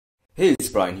Hey, it's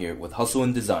Brian here with Hustle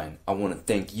and Design. I want to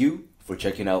thank you for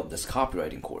checking out this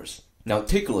copywriting course. Now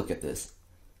take a look at this.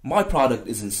 My product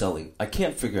isn't selling. I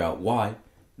can't figure out why.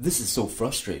 This is so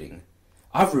frustrating.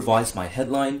 I've revised my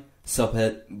headline,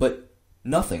 subhead, but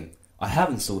nothing. I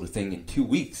haven't sold a thing in 2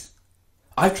 weeks.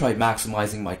 I've tried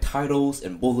maximizing my titles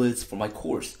and bullets for my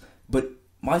course, but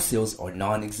my sales are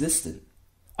non-existent.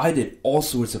 I did all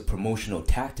sorts of promotional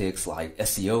tactics like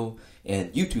SEO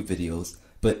and YouTube videos,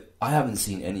 but I haven't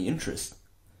seen any interest.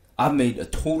 I've made a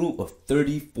total of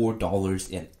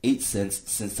 $34.08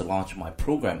 since the launch of my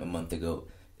program a month ago.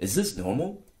 Is this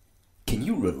normal? Can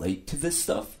you relate to this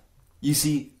stuff? You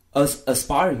see, us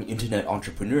aspiring internet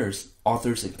entrepreneurs,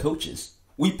 authors, and coaches,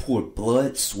 we pour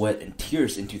blood, sweat, and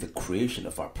tears into the creation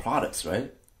of our products,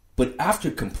 right? But after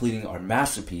completing our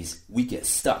masterpiece, we get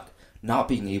stuck, not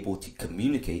being able to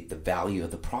communicate the value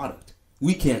of the product.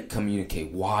 We can't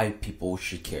communicate why people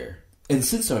should care. And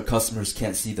since our customers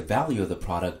can't see the value of the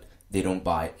product, they don't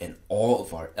buy, and all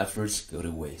of our efforts go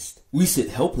to waste. We sit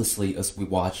helplessly as we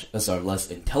watch as our less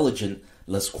intelligent,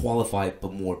 less qualified,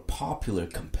 but more popular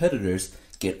competitors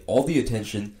get all the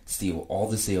attention, steal all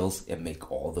the sales, and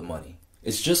make all the money.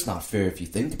 It's just not fair if you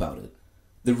think about it.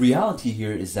 The reality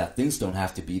here is that things don't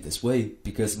have to be this way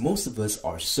because most of us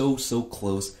are so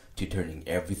close to turning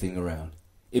everything around.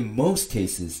 In most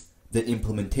cases, the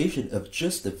implementation of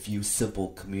just a few simple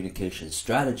communication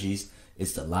strategies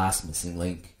is the last missing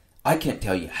link. I can't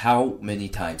tell you how many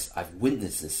times I've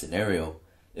witnessed this scenario.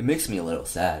 It makes me a little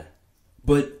sad.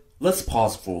 But let's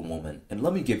pause for a moment and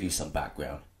let me give you some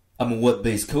background. I'm a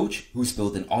web-based coach who's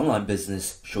built an online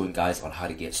business showing guys on how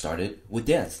to get started with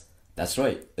dance. That's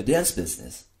right, a dance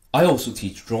business. I also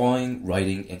teach drawing,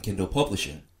 writing, and Kindle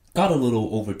publishing. Got a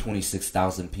little over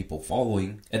 26,000 people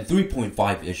following and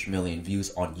 3.5-ish million views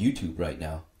on YouTube right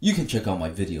now. You can check out my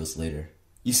videos later.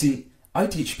 You see, I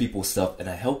teach people stuff and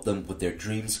I help them with their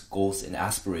dreams, goals, and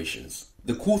aspirations.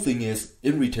 The cool thing is,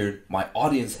 in return, my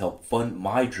audience helped fund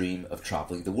my dream of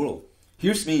traveling the world.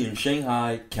 Here's me in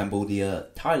Shanghai, Cambodia,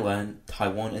 Thailand,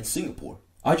 Taiwan, and Singapore.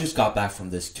 I just got back from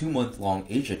this 2-month-long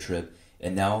Asia trip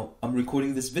and now I'm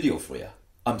recording this video for you.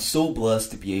 I'm so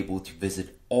blessed to be able to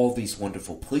visit all these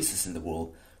wonderful places in the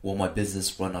world while my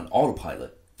business run on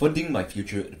autopilot, funding my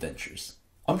future adventures.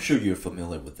 I'm sure you're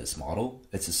familiar with this model.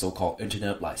 It's a so-called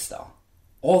internet lifestyle.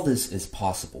 All this is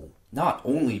possible not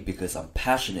only because I'm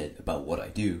passionate about what I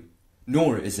do,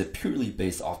 nor is it purely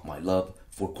based off my love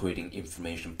for creating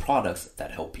information products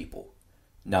that help people.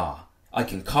 Nah, I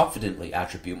can confidently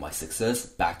attribute my success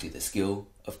back to the skill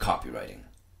of copywriting.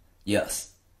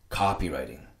 Yes,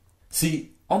 copywriting.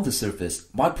 See, on the surface,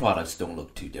 my products don't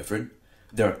look too different.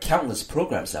 There are countless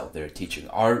programs out there teaching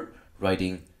art,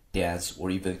 writing, dance, or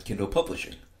even Kindle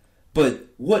publishing. But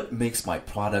what makes my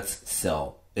products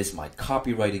sell is my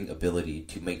copywriting ability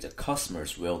to make the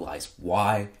customers realize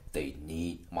why they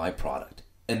need my product.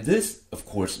 And this, of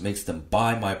course, makes them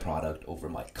buy my product over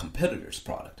my competitor's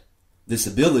product. This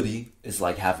ability is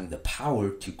like having the power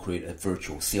to create a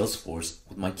virtual sales force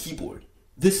with my keyboard.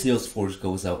 This sales force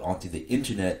goes out onto the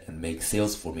internet and makes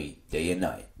sales for me day and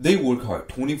night. They work hard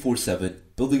 24/7,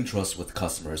 building trust with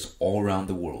customers all around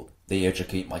the world. They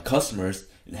educate my customers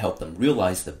and help them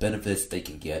realize the benefits they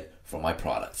can get from my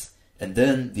products. And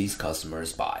then these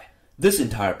customers buy. This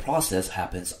entire process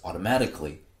happens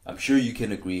automatically. I'm sure you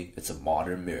can agree it's a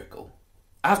modern miracle.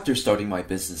 After starting my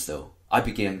business though, I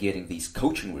began getting these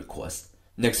coaching requests.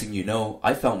 Next thing you know,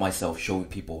 I found myself showing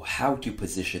people how to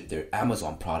position their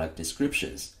Amazon product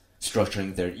descriptions,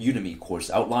 structuring their Udemy course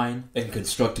outline, and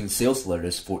constructing sales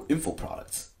letters for info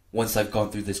products. Once I've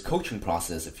gone through this coaching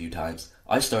process a few times,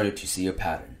 I started to see a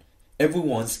pattern.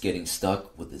 Everyone's getting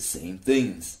stuck with the same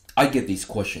things. I get these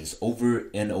questions over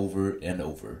and over and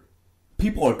over.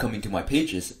 People are coming to my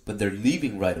pages, but they're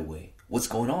leaving right away. What's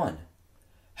going on?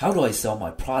 How do I sell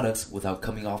my products without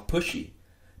coming off pushy?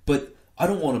 But I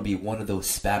don't want to be one of those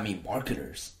spammy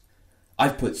marketers.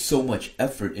 I've put so much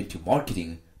effort into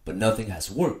marketing, but nothing has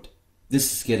worked.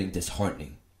 This is getting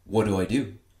disheartening. What do I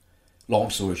do? Long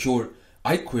story short,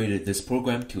 I created this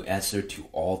program to answer to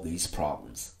all these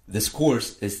problems. This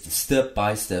course is the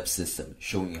step-by-step system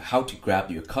showing you how to grab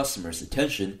your customers'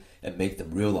 attention and make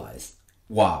them realize,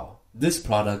 wow, this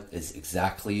product is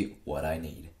exactly what I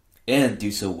need. And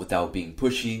do so without being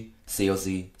pushy,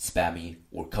 salesy, spammy,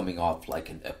 or coming off like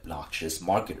an obnoxious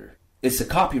marketer. It's a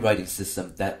copywriting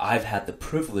system that I've had the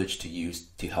privilege to use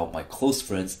to help my close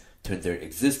friends turn their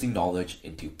existing knowledge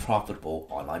into profitable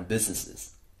online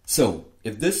businesses. So,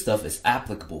 if this stuff is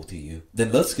applicable to you,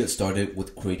 then let's get started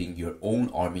with creating your own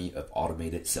army of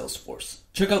automated sales force.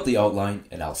 Check out the outline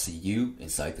and I'll see you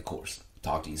inside the course.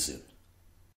 Talk to you soon.